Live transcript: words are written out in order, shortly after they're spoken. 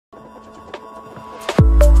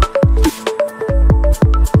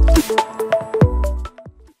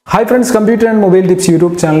Hi friends, Computer and Mobile Tips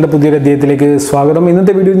YouTube channel പുതിയൊരു അധ്യായത്തിലേക്ക് സ്വാഗതം.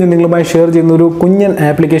 ഇന്നത്തെ വീഡിയോയിൽ ഞാൻ നിങ്ങളുമായി ഷെയർ ചെയ്യുന്ന ഒരു കുഞ്ഞൻ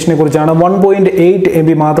ആപ്ലിക്കേഷനെ കുറിച്ചാണ്. 1.8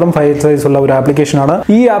 MB മാത്രം ഫയൽ സൈസ് ഉള്ള ഒരു ആപ്ലിക്കേഷനാണ്.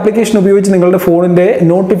 ഈ ആപ്ലിക്കേഷൻ ഉപയോഗിച്ച് നിങ്ങളുടെ ഫോണിന്റെ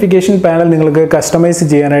നോട്ടിഫിക്കേഷൻ പാനൽ നിങ്ങൾക്ക് കസ്റ്റമൈസ്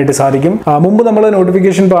ചെയ്യാനായിട്ട് സാധിക്കും. മുമ്പ് നമ്മൾ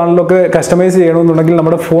നോട്ടിഫിക്കേഷൻ പാനലൊക്കെ കസ്റ്റമൈസ് ചെയ്യണമെന്നുണ്ടെങ്കിൽ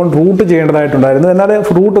നമ്മുടെ ഫോൺ റൂട്ട് ചെയ്യേണ്ടതായിട്ടുണ്ടായിരുന്നു. എന്നാൽ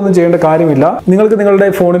റൂട്ട് ഒന്നും ചെയ്യേണ്ട കാര്യമില്ല. നിങ്ങൾക്ക് നിങ്ങളുടെ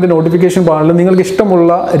ഫോണിന്റെ നോട്ടിഫിക്കേഷൻ പാനൽ നിങ്ങൾക്ക്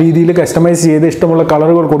ഇഷ്ടമുള്ള രീതിയിൽ കസ്റ്റമൈസ് ചെയ്ത് ഇഷ്ടമുള്ള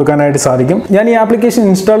കളറുകൾ കൊടുക്കാനായിട്ട് സാധിക്കും. ഞാൻ ഈ ആപ്ലിക്കേഷൻ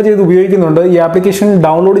ഇൻസ്റ്റാൾ ചെയ്ത് ഉപയോഗിക്കുന്നുണ്ട്. ഈ ആപ്ലിക്കേഷൻ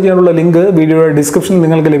ഡൗൺലോഡ് ചെയ്യാനുള്ള ലിങ്ക് വീഡിയോയുടെ ഡിസ്ക്രിപ്ഷനിൽ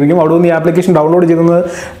നിങ്ങൾക്ക് ലഭിക്കും. അവിടെ നിന്ന് ഈ ആപ്ലിക്കേഷൻ ഡൗൺലോഡ് ചെയ്തൊന്ന്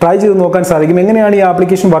ട്രൈ ചെയ്ത് നോക്കാൻ സാധിക്കും. എങ്ങനെയാണ് ഈ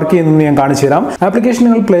ആപ്ലിക്കേഷൻ വർക്ക് ചെയ്യുന്നതെന്ന് ഞാൻ കാണിച്ചു തരാം. ആപ്ലിക്കേഷൻ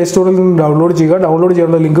നിങ്ങൾ പ്ലേ സ്റ്റോറിൽ നിന്ന് ഡൗൺലോഡ് ചെയ്യുക. ഡൗൺലോഡ്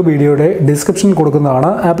ചെയ്യാനുള്ള ലിങ്ക് വീഡിയോയുടെ ഡിസ്ക്രിപ്ഷനിൽ കൊടുക്കുന്നതാണ്.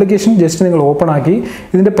 ആപ്ലിക്കേഷൻ ജസ്റ്റ് നിങ്ങൾ ഓപ്പൺ ആക്കി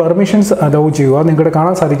ഇതിന്റെ പെർമിഷൻസ് അലോ ചെയ്യുക. നിങ്ങൾക്ക്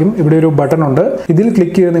കാണാൻ സാധിക്കും ഇവിടെ ഒരു ബട്ടൺ ഉണ്ട്. ഇതിൽ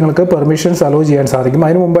ക്ലിക്ക് ചെയ്ത് നിങ്ങൾക്ക് പെർമിഷൻസ് അലോ ചെയ്യാൻ സാധിക്കും.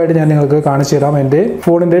 അതിന് മുമ്പായിട്ട് ഞാൻ നിങ്ങൾക്ക് കാണിച്ചു തരാം. എൻ്റെ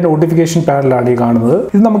ഫോണിന്റെ നോട്ടിഫിക്കേഷൻ പാനലാണ് ഈ കാണുന്നത്.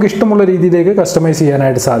 ഇത് നമുക്ക് ഇഷ്ടമുള്ള രീതിയിലേക്ക് കസ്റ്റമൈസ്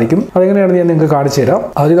ചെയ്യാനായിട്ട് സാധിക്കും. അതെങ്ങനെയാണെന്ന് ഞാൻ നിങ്ങൾക്ക് കാണിച്ചു തരാം.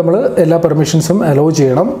 ആദ്യം നമ്മൾ എല്ലാ പെർമിഷൻസും അലോ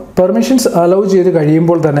ചെയ്യണം. പെർമിഷൻസ് അലോ ചെയ്ത്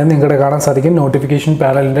കഴിയുമ്പോൾ തന്നെ നിങ്ങളുടെ കാണാൻ സാധിക്കും നോട്ടിഫിക്കേഷൻ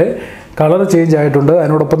പാനലിൻ്റെ കളർ ചേഞ്ച് ആയിട്ടുണ്ട്.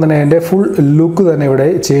 അതിനോടൊപ്പം തന്നെ അതിൻ്റെ ഫുൾ ലുക്ക് തന്നെ ഇവിടെ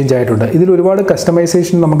ചേഞ്ച് ആയിട്ടുണ്ട്. ഇതിൽ ഒരുപാട്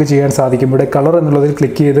കസ്റ്റമൈസേഷൻ നമുക്ക് ചെയ്യാൻ സാധിക്കും. ഇവിടെ കളർ എന്നുള്ളതിൽ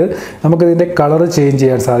ക്ലിക്ക് ചെയ്ത് നമുക്കിതിൻ്റെ കളർ ചേഞ്ച്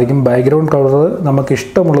ചെയ്യാൻ സാധിക്കും. ബാക്ക്ഗ്രൗണ്ട് കളർ നമുക്ക്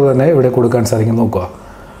ഇഷ്ടമുള്ളത് തന്നെ ഇവിടെ കൊടുക്കാൻ സാധിക്കും. നോക്കുക,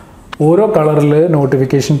 ഓരോ കളറിൽ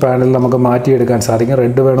നോട്ടിഫിക്കേഷൻ പാനൽ നമുക്ക് മാറ്റിയെടുക്കാൻ സാധിക്കും.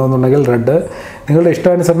 റെഡ് വേണമെന്നുണ്ടെങ്കിൽ റെഡ്, നിങ്ങളുടെ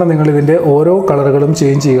ഇഷ്ടാനുസരണം നിങ്ങൾ ഇതിൻ്റെ ഓരോ കളറുകളും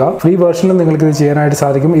ചേഞ്ച് ചെയ്യുക. ഫ്രീ വേർഷനിലും നിങ്ങൾക്ക് ഇത് ചെയ്യാനായിട്ട്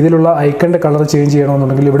സാധിക്കും. ഇതിലുള്ള ഐക്കണിൻ്റെ കളർ ചേഞ്ച്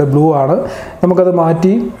ചെയ്യണമെന്നുണ്ടെങ്കിൽ ഇവിടെ ബ്ലൂ ആണ്, നമുക്കത്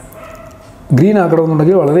മാറ്റി ഗ്രീൻ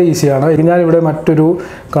ആക്കണമെന്നുണ്ടെങ്കിൽ വളരെ ഈസിയാണ്. ഞാനിവിടെ മറ്റൊരു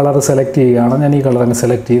കളർ സെലക്ട് ചെയ്യുകയാണ്. ഞാൻ ഈ കളർ തന്നെ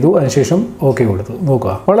സെലക്ട് ചെയ്തു. അതിനുശേഷം ഓക്കെ കൊടുത്തു.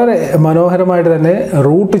 നോക്കുക, വളരെ മനോഹരമായിട്ട് തന്നെ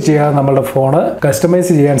റൂട്ട് ചെയ്യാൻ നമ്മളുടെ ഫോണ്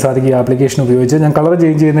കസ്റ്റമൈസ് ചെയ്യാൻ സാധിക്കും ഈ ആപ്ലിക്കേഷൻ ഉപയോഗിച്ച്. ഞാൻ കളർ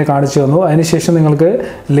ചേഞ്ച് ചെയ്യുന്നത് കാണിച്ചു തന്നു. അതിനുശേഷം നിങ്ങൾക്ക്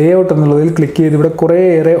ലേ ഔട്ട് എന്നുള്ളതിൽ ക്ലിക്ക് ചെയ്ത് ഇവിടെ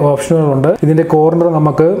കുറേയേറെ ഓപ്ഷനുകളുണ്ട്. ഇതിൻ്റെ കോർണർ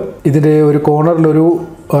നമുക്ക് ഇതിൻ്റെ ഒരു കോർണറിലൊരു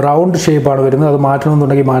റൗണ്ട് ഷേപ്പാണ് വരുന്നത്. അത്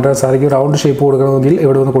മാറ്റണമെന്നുണ്ടെങ്കിൽ മാറ്റാൻ സാധിക്കും. റൗണ്ട് ഷേപ്പ് കൊടുക്കണമെങ്കിൽ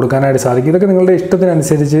ഇവിടെ ഒന്ന് കൊടുക്കാനായിട്ട് സാധിക്കും. ഇതൊക്കെ നിങ്ങളുടെ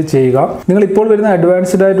ഇഷ്ടത്തിനനുസരിച്ച് ചെയ്യുക. നിങ്ങൾ ഇപ്പോൾ വരുന്ന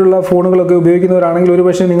അഡ്വാൻസ്ഡ് ആയിട്ടുള്ള ഫോണുകളൊക്കെ ഉപയോഗിക്കുന്നവരാണെങ്കിൽ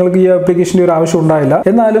ഒരുപക്ഷെ നിങ്ങൾക്ക് ഈ ആപ്ലിക്കേഷൻ്റെ ഒരു ആവശ്യം ഉണ്ടായില്ല.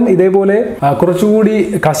 എന്നാലും ഇതേപോലെ കുറച്ചുകൂടി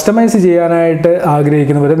കസ്റ്റമൈസ് ചെയ്യാനായിട്ട്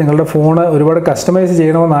ആഗ്രഹിക്കുന്നവർ, നിങ്ങളുടെ ഫോണ് ഒരുപാട് കസ്റ്റമൈസ്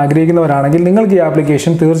ചെയ്യണമെന്ന് ആഗ്രഹിക്കുന്നവരാണെങ്കിൽ നിങ്ങൾക്ക് ഈ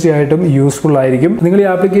ആപ്ലിക്കേഷൻ തീർച്ചയായിട്ടും യൂസ്ഫുൾ ആയിരിക്കും. നിങ്ങൾ ഈ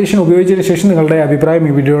ആപ്ലിക്കേഷൻ ഉപയോഗിച്ചതിന് ശേഷം നിങ്ങളുടെ അഭിപ്രായം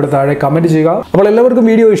ഈ വീഡിയോയുടെ താഴെ കമന്റ് ചെയ്യുക. അപ്പോൾ എല്ലാവർക്കും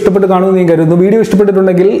വീഡിയോ ഇഷ്ടപ്പെട്ട് കാണുമെന്ന് ഞാൻ കരുതുന്നു. വീഡിയോ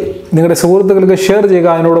ഇഷ്ടപ്പെട്ടിട്ടുണ്ടെങ്കിൽ നിങ്ങളുടെ സുഹൃത്തുക്കൾക്ക് ഷെയർ ചെയ്യുക.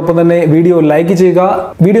 അതിനോടൊപ്പം തന്നെ വീഡിയോ ലൈക്ക് ചെയ്യുക.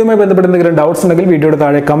 വീഡിയോയുമായി ബന്ധപ്പെട്ട എന്തെങ്കിലും ഡൗട്ട്സ് ഉണ്ടെങ്കിൽ വീഡിയോയുടെ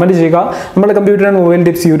താഴെ കമന്റ് ചെയ്യുക. നമ്മുടെ computer and mobile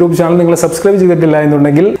tips YouTube channel നിങ്ങൾ സബ്സ്ക്രൈബ് ചെയ്തിട്ടില്ല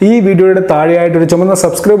എന്നുണ്ടെങ്കിൽ ഈ വീഡിയോയുടെ താഴെയായിട്ട് ഒരു ചുമന്ന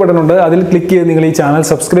സബ്സ്ക്രൈബ് ബട്ടൺ ഉണ്ട്. അതിൽ ക്ലിക്ക് ചെയ്ത് നിങ്ങൾ ഈ ചാനൽ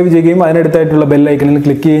സബ്സ്ക്രൈബ് ചെയ്യുകയും അതിനടുത്തായിട്ടുള്ള ബെൽ ഐക്കണിൽ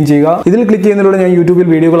ക്ലിക്ക് ചെയ്യുകയും ചെയ്യുക. ഇതിൽ ക്ലിക്ക് ചെയ്യുന്നതിലൂടെ ഞാൻ യൂട്യൂബിൽ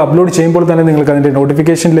വീഡിയോകൾ അപ്ലോഡ് ചെയ്യുമ്പോൾ തന്നെ നിങ്ങൾക്ക് അതിന്റെ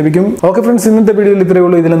നോട്ടിഫിക്കേഷൻ ലഭിക്കും. ഓക്കെ ഫ്രണ്ട്സ്, ഇന്നത്തെ വീഡിയോയിൽ ഇത്രയേ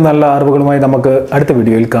ഉള്ളൂ. ഇതിലും നല്ല അറിവുകളുമായി നമുക്ക് അടുത്ത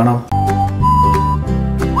വീഡിയോയിൽ കാണാം.